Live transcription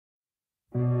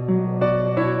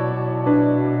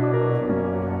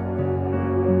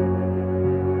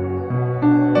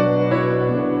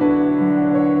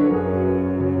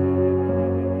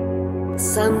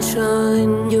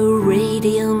Sunshine, your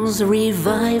radiance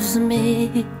revives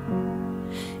me.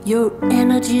 Your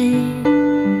energy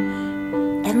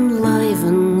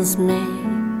enlivens me.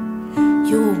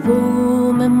 Your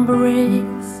warm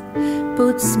embrace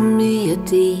puts me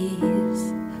at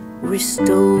ease,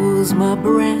 restores my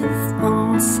breath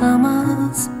on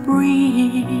summer's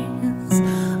breeze.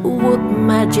 What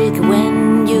magic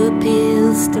when you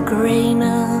pierce the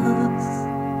grayness,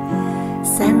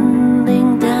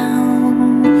 sending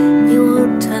down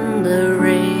your tender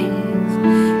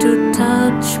rays to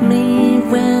touch me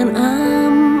when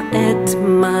I'm at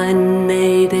my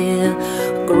nadir,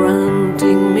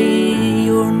 granting me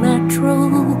your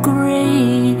natural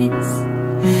grace.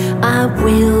 I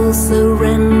will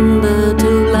surrender to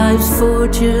life's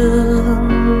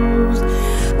fortunes,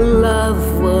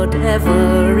 love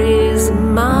whatever is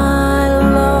my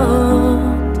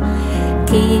lot,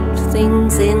 keep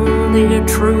things in their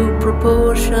true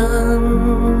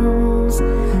proportions,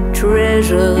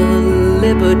 treasure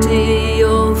liberty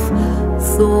of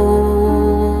thought.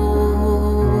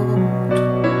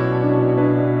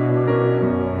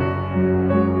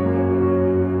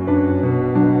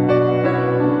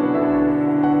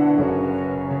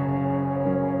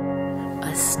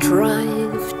 I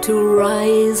strive to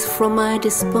rise from my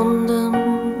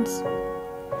despondence,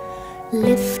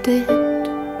 lifted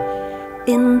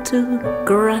into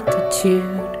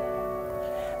gratitude,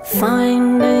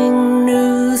 finding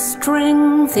new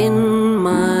strength in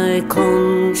my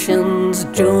conscience,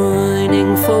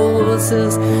 joining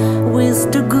forces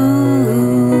with the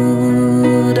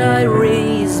good. I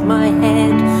raise my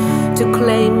head to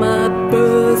claim my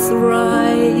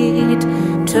birthright,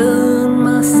 turn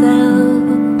myself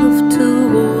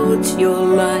towards your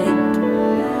light,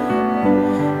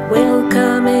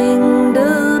 welcoming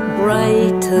the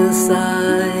brighter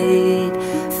side,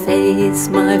 face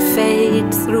my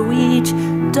fate through each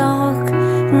dark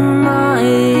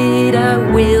night. I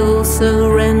will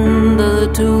surrender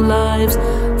to life's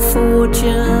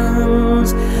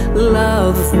fortunes,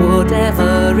 love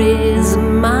whatever is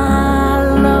my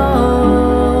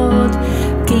lot,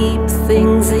 keep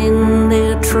things in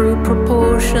their true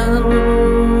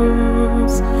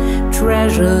proportions,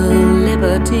 treasure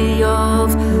liberty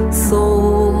of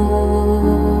thought.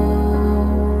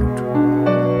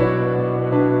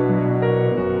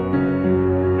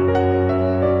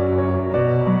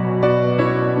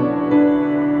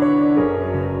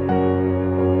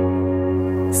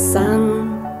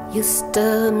 Sun, you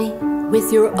stir me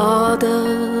with your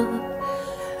ardor,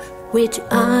 which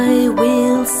I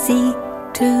will seek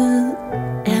to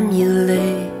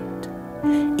emulate.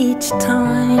 Each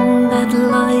time that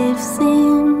life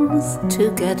seems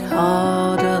to get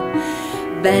harder,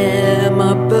 bear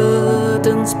my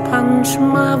burdens, punch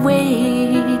my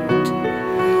weight.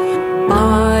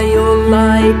 By your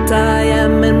light I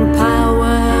am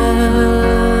empowered,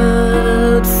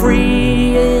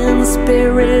 free in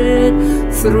spirit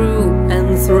through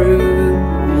and through,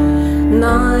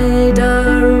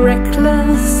 neither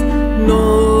reckless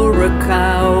nor a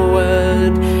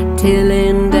coward, till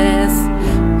in death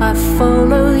I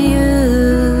follow you.